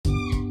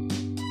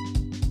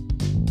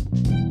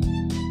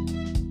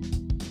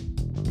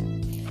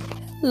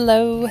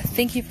Hello,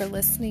 thank you for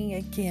listening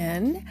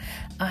again.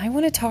 I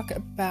want to talk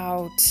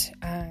about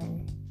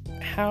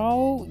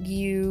how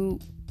you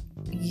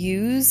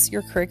use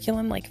your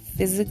curriculum, like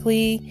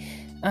physically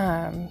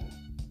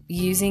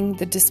using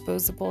the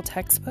disposable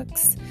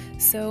textbooks.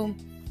 So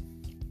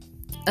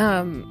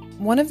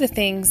one of the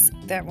things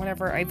that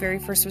whenever I very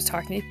first was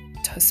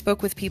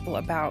spoke with people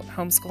about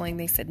homeschooling,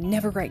 they said,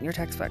 never write in your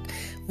textbook.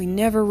 We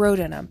never wrote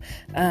in them.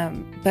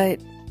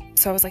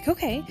 So I was like,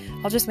 okay,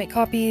 I'll just make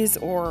copies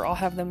or I'll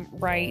have them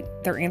write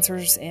their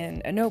answers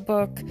in a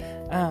notebook.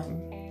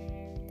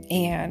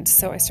 And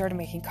so I started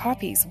making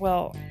copies.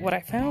 Well, what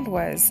I found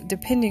was,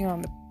 depending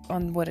on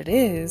what it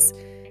is,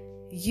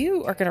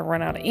 you are going to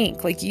run out of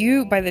ink. Like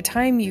by the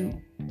time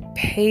you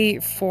pay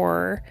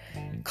for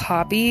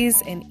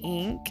copies and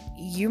ink,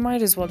 you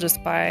might as well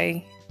just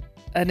buy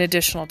an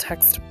additional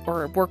text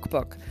or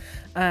workbook.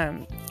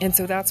 And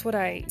so that's what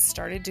I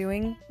started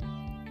doing,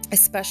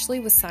 especially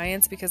with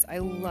science, because I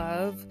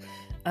love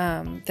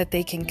that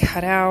they can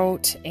cut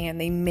out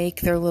and they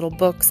make their little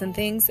books and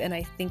things. And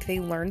I think they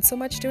learn so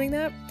much doing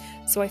that.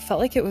 So I felt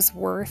like it was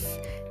worth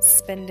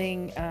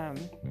spending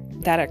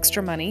that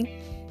extra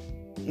money.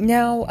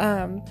 Now,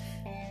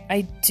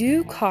 I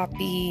do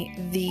copy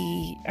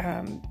the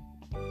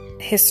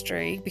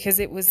history because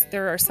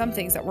there are some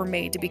things that were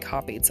made to be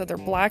copied. So they're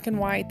black and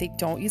white. They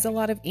don't use a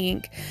lot of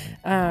ink.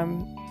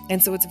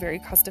 And so it's very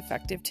cost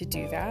effective to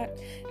do that.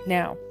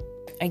 Now,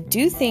 I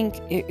do think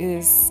it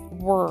is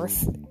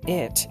worth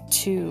it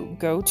to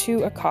go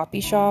to a copy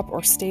shop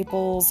or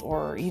Staples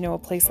or, a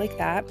place like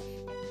that.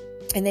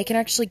 And they can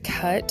actually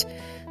cut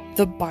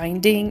the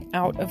binding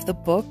out of the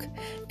book.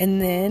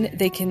 And then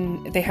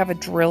they have a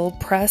drill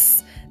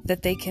press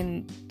that they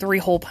can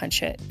 3-hole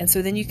punch it. And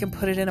so then you can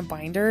put it in a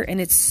binder and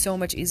it's so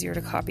much easier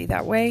to copy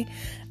that way.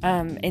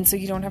 And so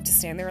you don't have to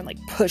stand there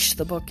and push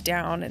the book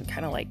down and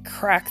kind of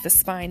crack the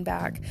spine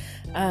back.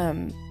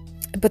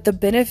 But the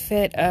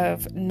benefit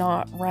of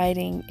not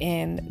writing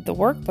in the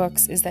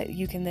workbooks is that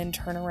you can then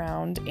turn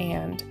around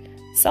and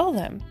sell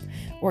them,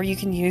 or you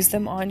can use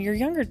them on your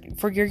younger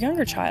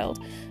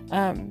child.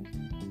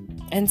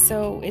 And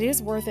so it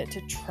is worth it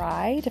to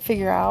try to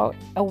figure out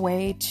a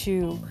way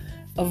to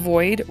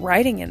avoid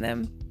writing in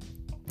them.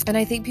 And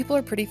I think people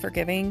are pretty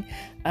forgiving.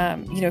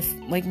 If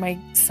my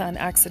son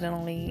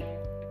accidentally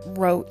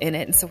wrote in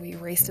it, and so we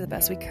erased it the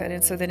best we could.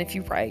 And so then if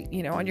you write,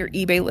 on your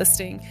eBay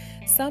listing,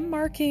 some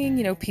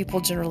marking, people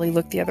generally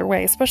look the other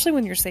way, especially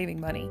when you're saving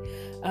money.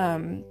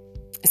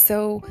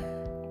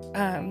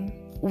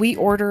 We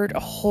ordered the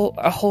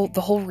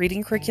whole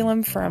reading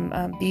curriculum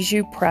from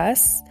Bijou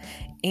Press,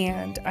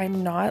 and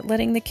I'm not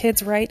letting the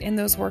kids write in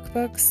those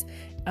workbooks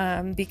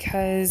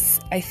because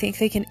I think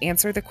they can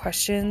answer the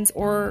questions,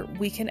 or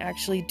we can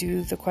actually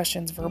do the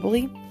questions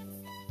verbally.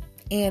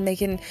 And they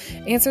can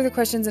answer the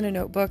questions in a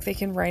notebook. They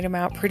can write them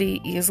out pretty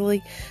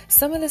easily.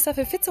 Some of the stuff,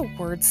 if it's a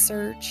word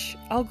search,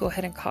 I'll go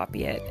ahead and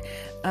copy it.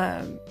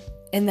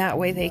 And that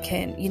way they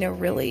can,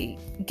 really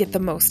get the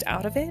most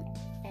out of it.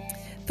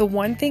 The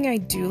one thing I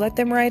do let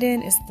them write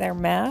in is their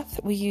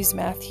math. We use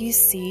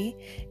Math-U-See,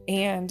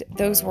 and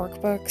those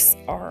workbooks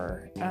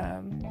are,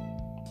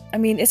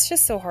 it's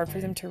just so hard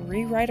for them to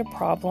rewrite a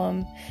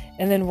problem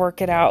and then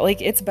work it out.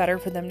 It's better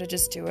for them to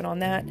just do it on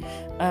that.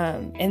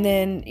 And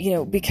then,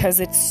 because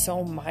it's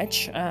so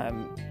much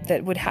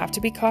that would have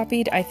to be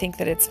copied, I think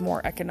that it's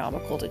more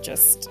economical to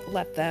just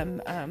let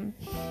them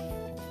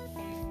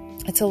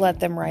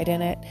write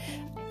in it.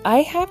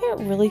 I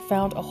haven't really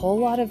found a whole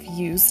lot of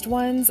used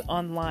ones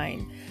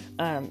online.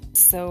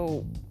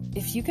 So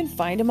if you can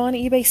find them on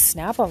eBay,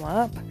 snap them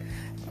up,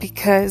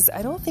 because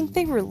I don't think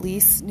they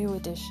release new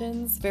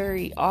editions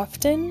very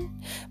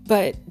often.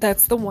 But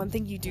that's the one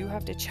thing you do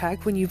have to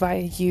check when you buy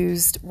a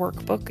used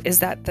workbook, is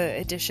that the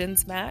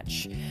editions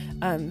match,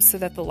 so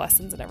that the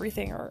lessons and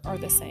everything are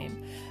the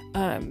same.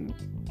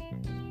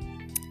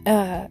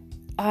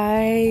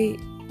 I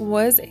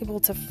was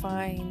able to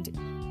find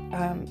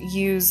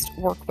used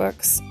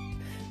workbooks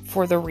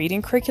for the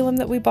reading curriculum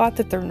that we bought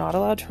that they're not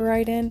allowed to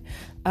write in.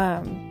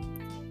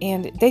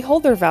 And they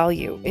hold their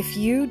value. If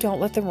you don't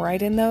let them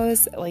write in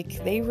those,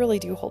 they really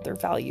do hold their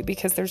value,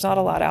 because there's not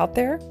a lot out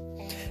there.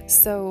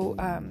 So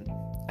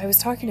I was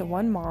talking to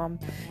one mom,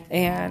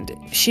 and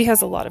she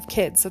has a lot of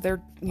kids, so they're,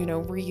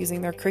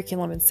 reusing their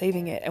curriculum and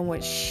saving it. And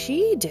what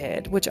she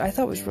did, which I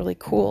thought was really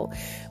cool,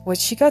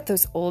 was she got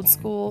those old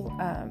school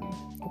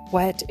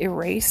wet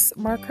erase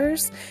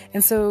markers.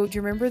 And so do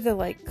you remember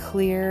the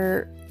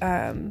clear,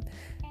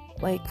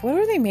 what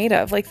were they made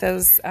of?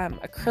 Those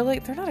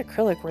acrylic, they're not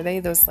acrylic, were they?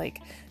 Those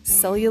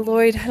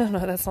celluloid, I don't know,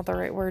 that's not the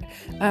right word,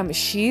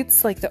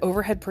 sheets, the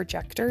overhead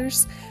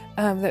projectors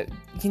that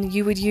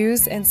you would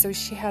use. And so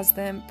she has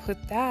them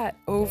put that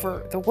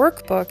over the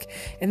workbook,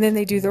 and then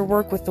they do their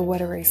work with the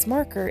wet erase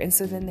marker. And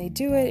so then they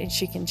do it, and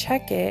she can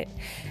check it,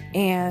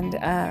 and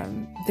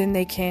then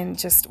they can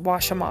just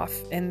wash them off,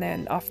 and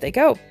then off they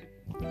go.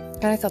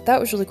 And I thought that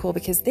was really cool,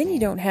 because then you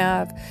don't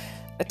have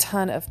a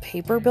ton of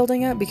paper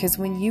building up, because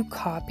when you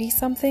copy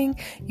something,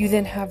 you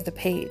then have the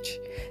page.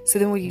 So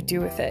then what do you do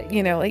with it?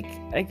 You know, like,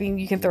 I mean,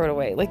 you can throw it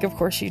away. Like, of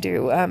course you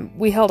do.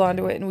 We held on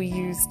to it and we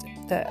used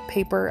the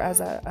paper as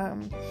a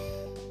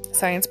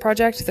science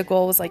project. The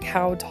goal was like,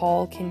 how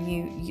tall can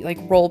you like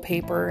roll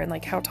paper, and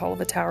like how tall of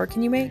a tower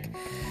can you make?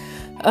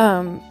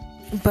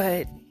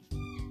 But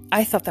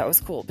I thought that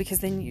was cool, because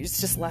then it's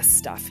just less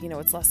stuff, you know,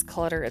 it's less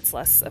clutter, it's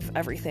less of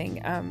everything.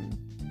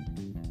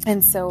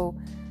 And so,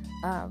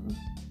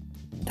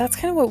 that's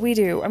kind of what we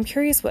do. I'm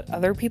curious what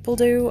other people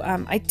do.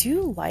 I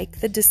do like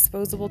the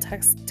disposable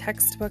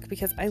textbook,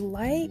 because I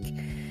like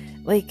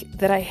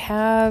that I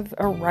have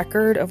a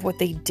record of what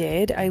they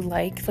did. I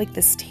like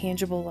this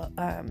tangible,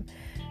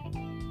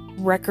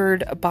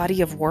 record, a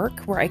body of work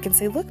where I can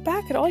say, look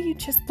back at all you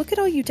look at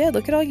all you did,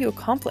 look at all you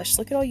accomplished,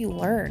 look at all you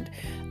learned.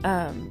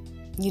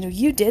 You know,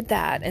 you did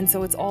that. And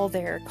so it's all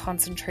there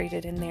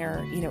concentrated in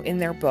their, you know, in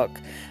their book.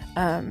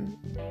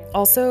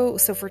 Also,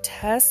 so for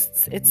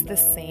tests, it's the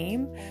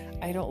same.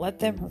 I don't let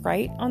them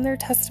write on their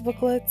test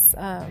booklets.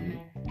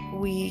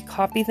 We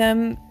copy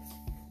them,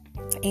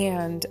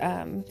 and,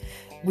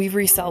 we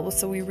resell.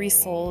 So we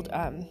resold,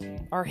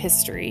 our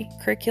history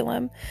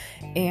curriculum.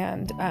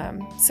 And,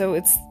 so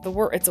it's a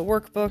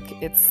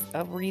workbook, it's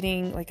a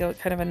reading, like a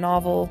kind of a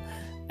novel,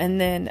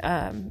 and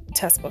then,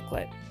 test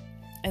booklet.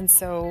 And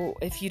so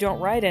if you don't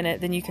write in it,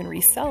 then you can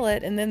resell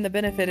it. And then the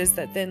benefit is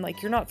that then,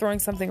 like, you're not throwing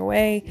something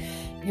away.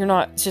 You're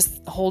not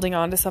just holding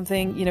on to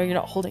something, you know, you're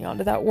not holding on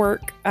to that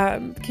work,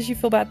 because you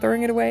feel bad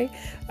throwing it away.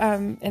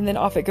 And then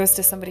off it goes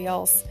to somebody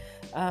else.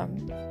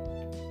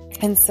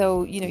 And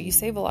so, you know, you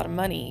save a lot of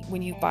money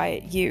when you buy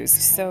it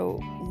used.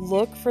 So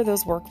look for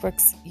those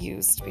workbooks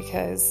used,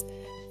 because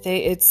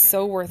it's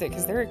so worth it,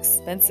 because they're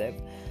expensive.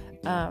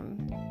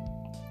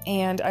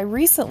 And I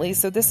recently,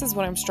 so this is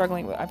what I'm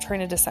struggling with. I'm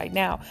trying to decide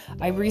now.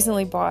 I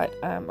recently bought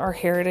our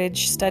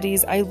heritage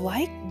studies. I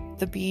like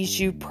the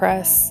Bijou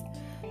Press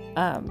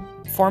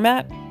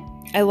format.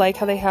 I like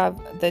how they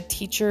have the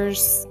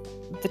teacher's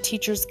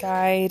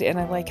guide, and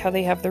I like how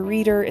they have the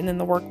reader and then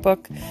the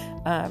workbook.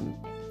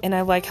 And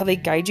I like how they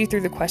guide you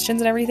through the questions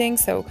and everything.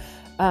 So,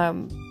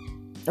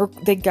 or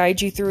they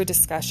guide you through a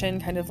discussion,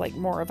 kind of like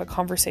more of a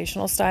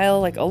conversational style,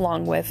 like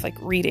along with like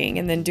reading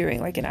and then doing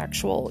like an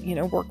actual, you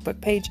know,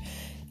 workbook page.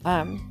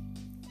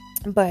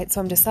 But so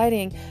I'm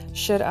deciding,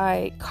 should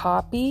I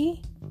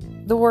copy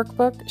the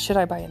workbook? Should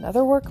I buy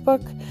another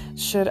workbook?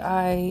 Should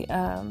I,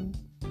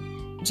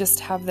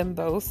 just have them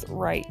both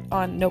write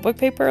on notebook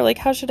paper? Like,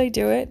 how should I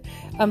do it?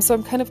 So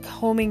I'm kind of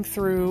combing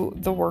through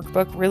the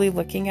workbook, really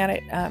looking at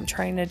it,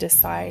 trying to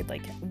decide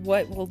like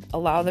what will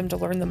allow them to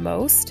learn the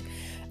most.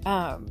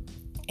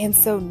 And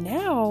so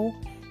now,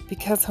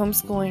 because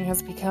homeschooling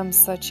has become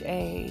such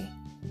a,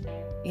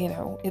 you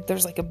know,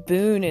 there's like a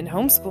boon in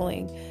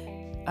homeschooling,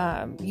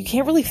 you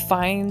can't really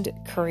find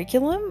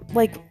curriculum.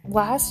 Like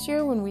last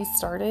year when we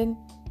started,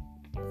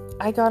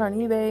 I got on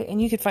eBay and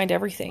you could find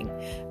everything.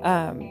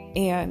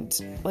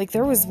 And like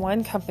there was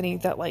one company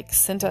that like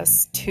sent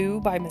us 2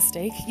 by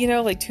mistake, you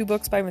know, like 2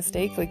 books by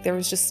mistake. Like there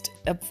was just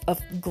a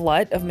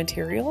glut of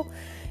material,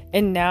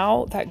 and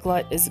now that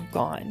glut is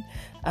gone.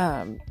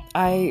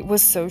 I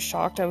was so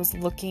shocked. I was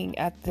looking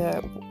at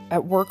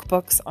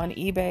workbooks on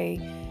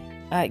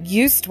eBay,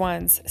 used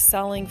ones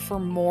selling for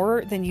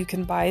more than you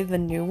can buy the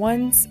new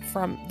ones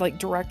from like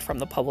direct from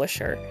the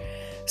publisher.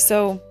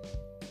 So,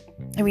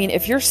 I mean,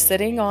 if you're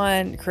sitting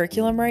on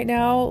curriculum right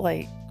now,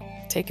 like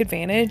take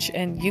advantage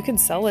and you can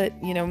sell it,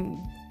 you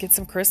know, get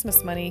some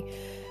Christmas money,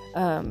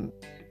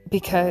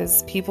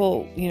 because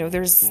people, you know,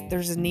 there's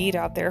a need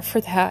out there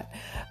for that.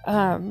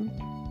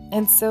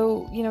 And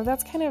so, you know,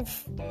 that's kind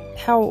of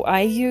how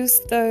I use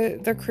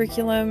the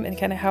curriculum and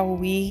kind of how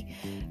we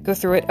go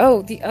through it.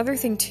 Oh, the other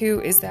thing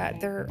too is that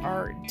there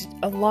are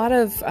a lot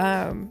of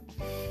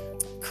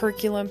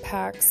curriculum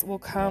packs will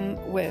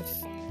come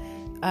with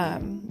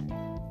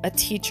a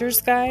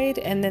teacher's guide,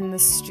 and then the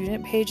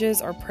student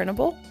pages are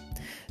printable.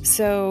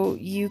 So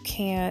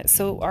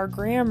our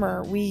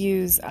grammar, we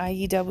use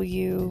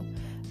IEW.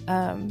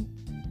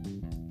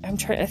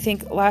 I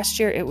think last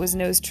year it was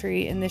Nose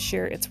Tree, and this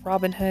year it's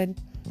Robin Hood.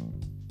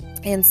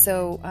 And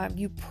so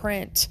you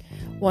print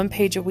 1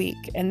 page a week,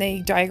 and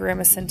they diagram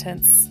a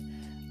sentence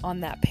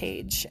on that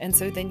page. And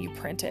so then you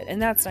print it. And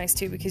that's nice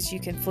too, because you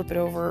can flip it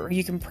over, or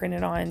you can print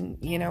it on,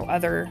 you know,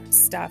 other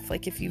stuff,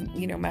 like if you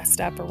know, messed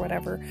up or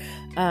whatever.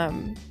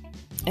 And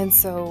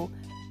so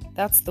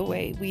that's the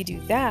way we do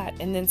that.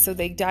 And then so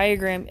they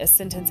diagram a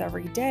sentence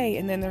every day,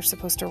 and then they're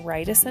supposed to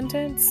write a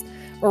sentence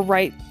or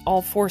write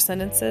all 4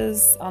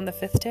 sentences on the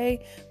 5th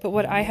day. But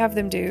what I have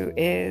them do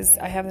is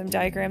I have them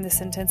diagram the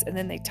sentence, and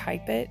then they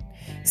type it.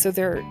 So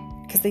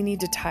because they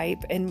need to type,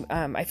 and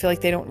I feel like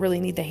they don't really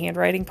need the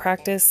handwriting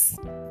practice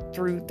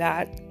through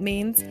that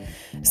means.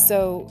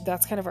 So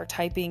that's kind of our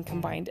typing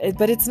combined.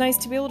 But it's nice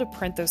to be able to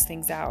print those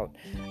things out.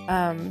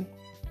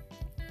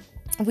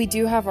 We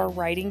do have our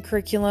writing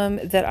curriculum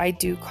that I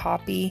do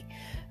copy.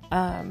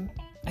 I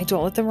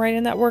don't let them write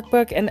in that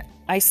workbook. And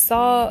I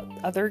saw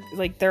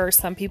there are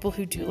some people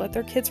who do let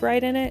their kids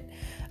write in it.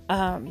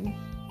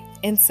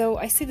 And so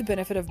I see the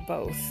benefit of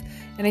both.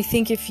 And I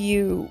think if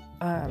you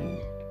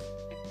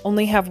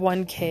only have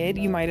one kid,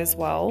 you might as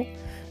well.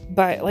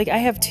 But like I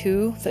have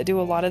two that do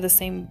a lot of the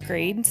same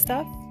grade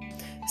stuff,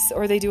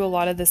 or they do a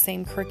lot of the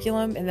same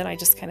curriculum, and then I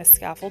just kind of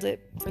scaffold it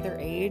for their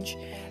age.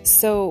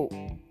 So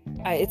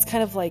it's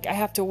kind of like I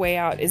have to weigh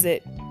out, is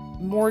it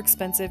more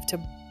expensive to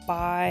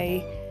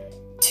buy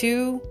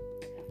two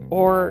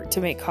or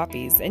to make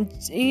copies? And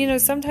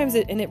sometimes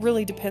it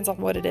really depends on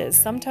what it is.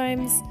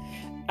 Sometimes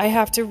I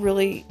have to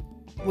really,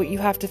 what you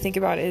have to think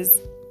about is,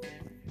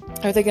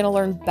 are they going to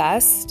learn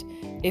best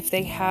if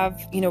they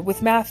have,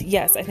 with math?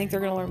 Yes, I think they're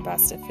going to learn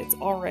best if it's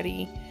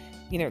already,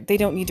 they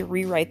don't need to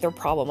rewrite their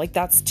problem. Like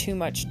that's too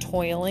much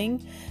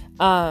toiling.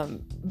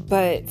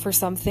 But for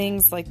some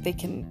things, like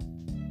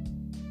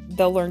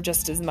they'll learn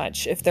just as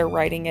much if they're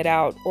writing it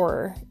out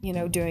or,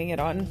 doing it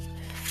on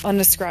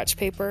a scratch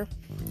paper.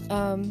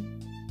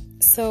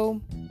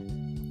 So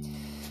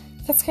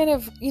that's kind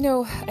of,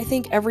 I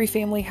think every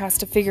family has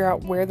to figure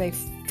out where they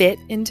fit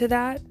into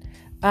that.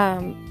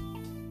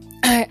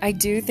 I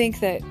do think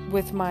that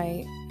with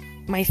my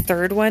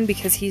third one,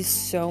 because he's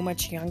so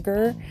much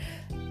younger,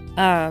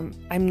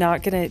 I'm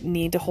not going to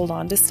need to hold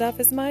on to stuff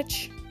as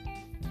much.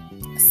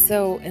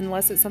 So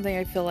unless it's something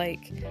I feel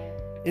like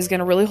is going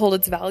to really hold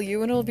its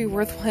value and it'll be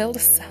worthwhile to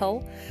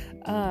sell,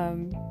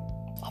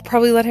 I'll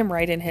probably let him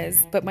write in his.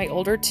 But my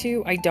older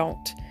two, I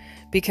don't,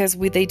 because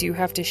they do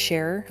have to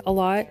share a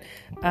lot.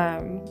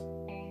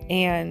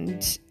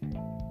 And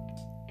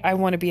I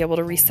want to be able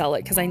to resell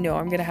it because I know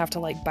I'm going to have to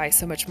like buy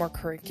so much more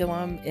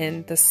curriculum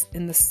in the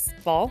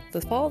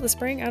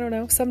spring. I don't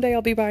know. Someday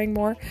I'll be buying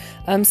more.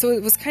 So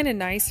it was kind of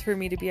nice for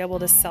me to be able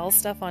to sell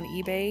stuff on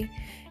eBay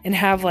and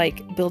have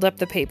like build up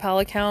the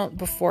PayPal account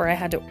before I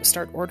had to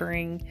start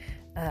ordering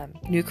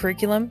new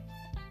curriculum.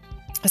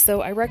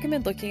 So I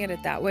recommend looking at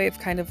it that way, of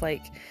kind of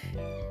like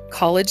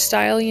college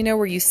style,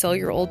 where you sell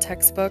your old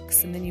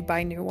textbooks and then you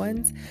buy new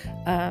ones.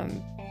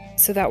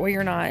 So that way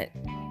you're not,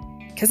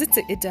 because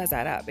it does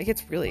add up. It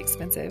gets really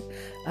expensive.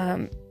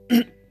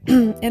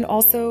 And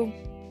also,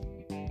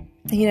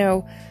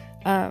 they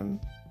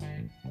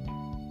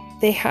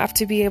have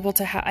to be able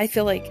to I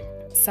feel like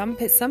some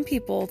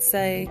people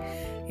say,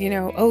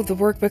 oh, the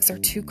workbooks are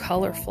too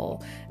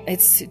colorful.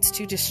 It's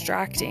too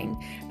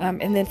distracting.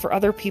 And then for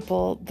other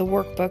people, the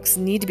workbooks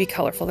need to be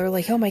colorful. They're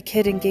like, oh, my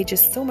kid engages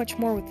so much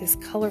more with this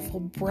colorful,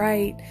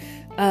 bright,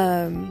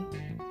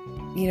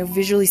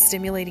 visually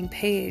stimulating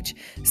page.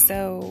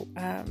 So,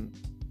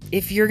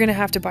 if you're going to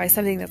have to buy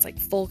something that's like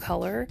full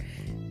color,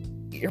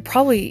 you're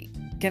probably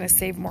going to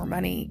save more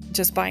money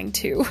just buying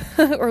two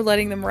or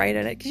letting them write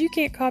in it, because you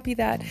can't copy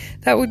that.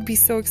 That would be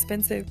so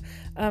expensive.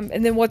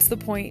 And then what's the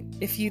point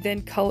if you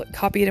then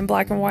copy it in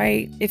black and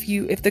white,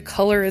 if the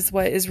color is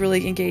what is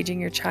really engaging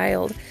your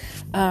child?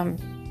 Yeah,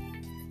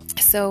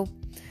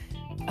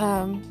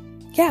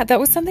 that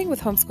was something with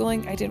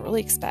homeschooling I didn't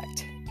really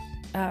expect.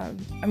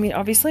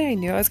 Obviously I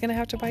knew I was going to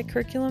have to buy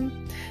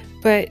curriculum,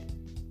 but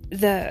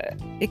the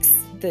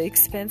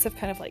expense of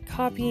kind of like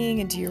copying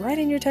and do you write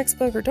in your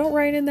textbook or don't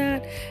write in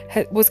that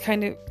was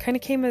kind of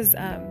came as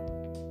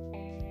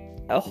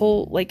a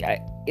whole, like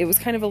it was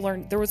kind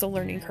of there was a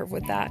learning curve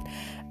with that,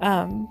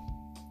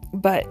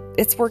 but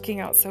it's working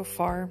out so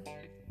far.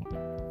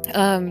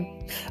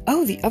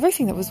 The other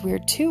thing that was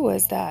weird too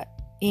was that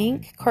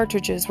ink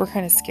cartridges were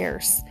kind of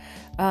scarce.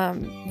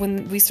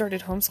 When we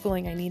started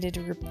homeschooling, I needed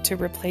to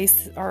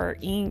replace our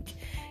ink,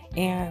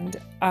 and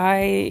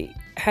I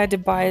had to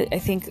buy, I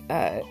think,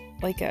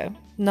 like a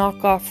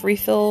knockoff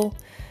refill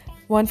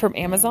one from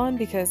Amazon,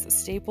 because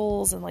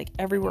Staples and like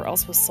everywhere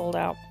else was sold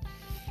out.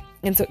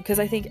 And so, because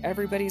I think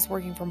everybody's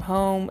working from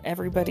home,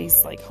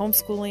 everybody's like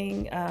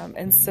homeschooling.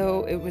 And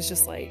so it was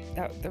just like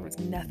that, there was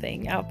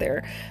nothing out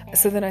there.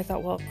 So then I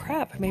thought, well,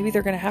 crap, maybe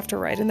they're going to have to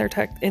write in their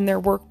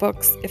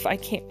workbooks if I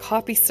can't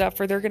copy stuff,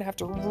 or they're going to have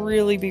to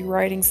really be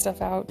writing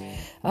stuff out,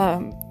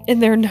 in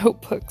their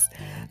notebooks.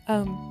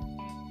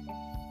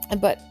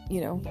 But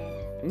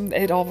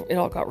it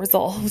all got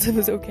resolved. It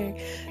was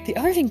okay. The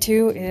other thing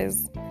too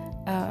is,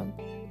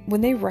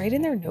 when they write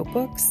in their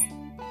notebooks,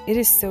 it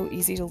is so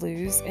easy to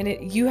lose, and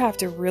you have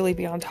to really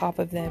be on top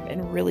of them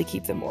and really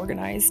keep them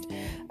organized,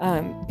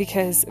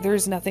 because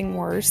there's nothing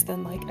worse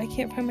than like, I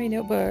can't find my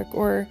notebook,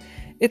 or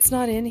it's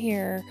not in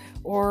here,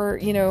 or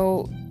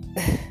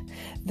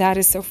that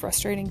is so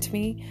frustrating to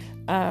me.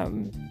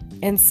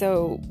 And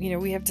so,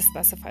 we have to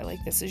specify,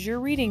 like, this is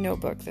your reading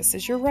notebook, this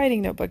is your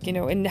writing notebook,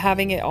 and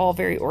having it all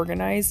very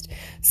organized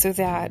so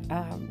that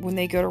when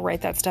they go to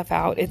write that stuff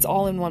out, it's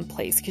all in one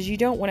place, because you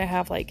don't want to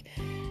have like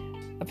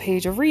a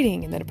page of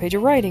reading and then a page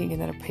of writing and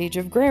then a page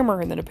of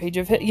grammar and then a page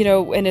of,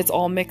 and it's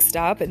all mixed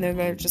up, and then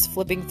they're just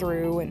flipping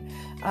through, and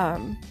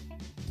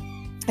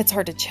it's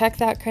hard to check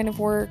that kind of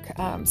work.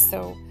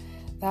 So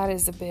that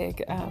is a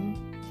big,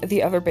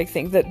 the other big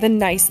thing. The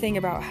nice thing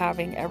about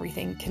having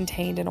everything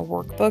contained in a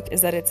workbook is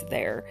that it's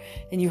there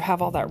and you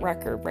have all that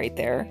record right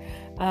there.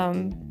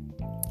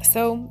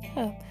 So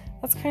yeah,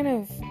 that's kind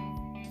of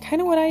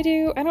what I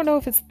do. I don't know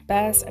if it's the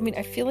best.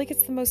 I feel like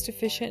it's the most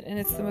efficient and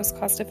it's the most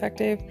cost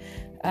effective.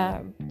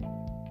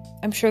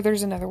 I'm sure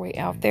there's another way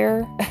out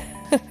there.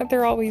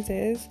 There always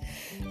is.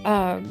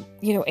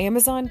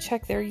 Amazon,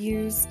 check their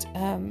used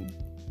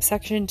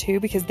section too,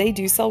 because they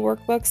do sell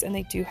workbooks and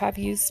they do have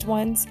used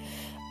ones.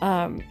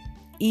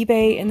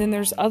 eBay, and then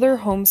there's other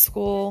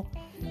homeschool,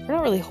 they're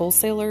not really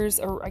wholesalers,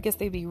 or I guess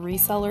they'd be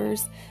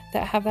resellers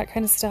that have that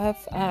kind of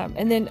stuff.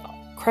 And then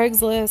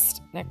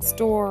Craigslist,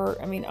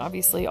 Nextdoor, I mean,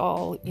 obviously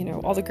all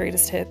the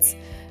greatest hits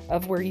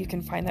of where you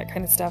can find that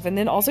kind of stuff. And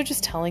then also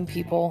just telling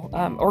people,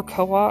 or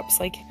co-ops,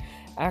 like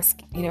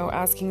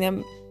asking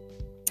them.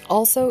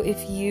 Also,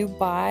 if you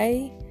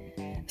buy,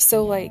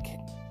 so like,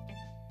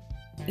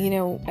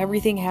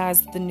 everything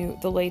has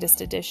the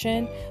latest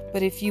edition,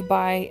 but if you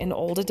buy an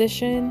old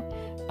edition,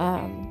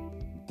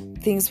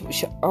 things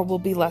will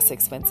be less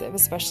expensive,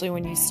 especially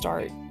when you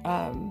start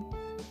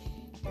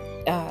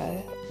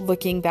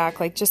looking back.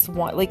 Like just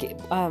one, like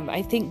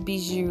I think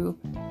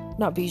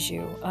not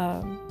Bijou.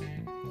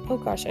 Oh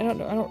gosh, I don't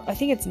know. I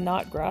think it's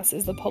Knotgrass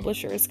is the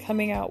publisher, is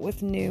coming out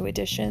with new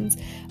editions.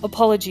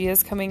 Apologia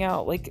is coming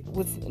out like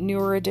with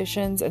newer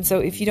editions, and so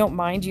if you don't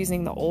mind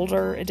using the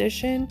older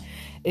edition,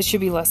 it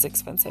should be less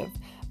expensive.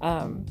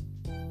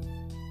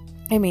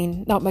 I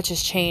mean, not much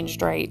has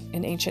changed, right,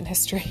 in ancient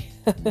history.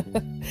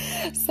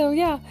 So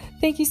yeah,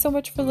 thank you so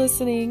much for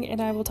listening,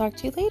 and I will talk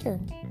to you later.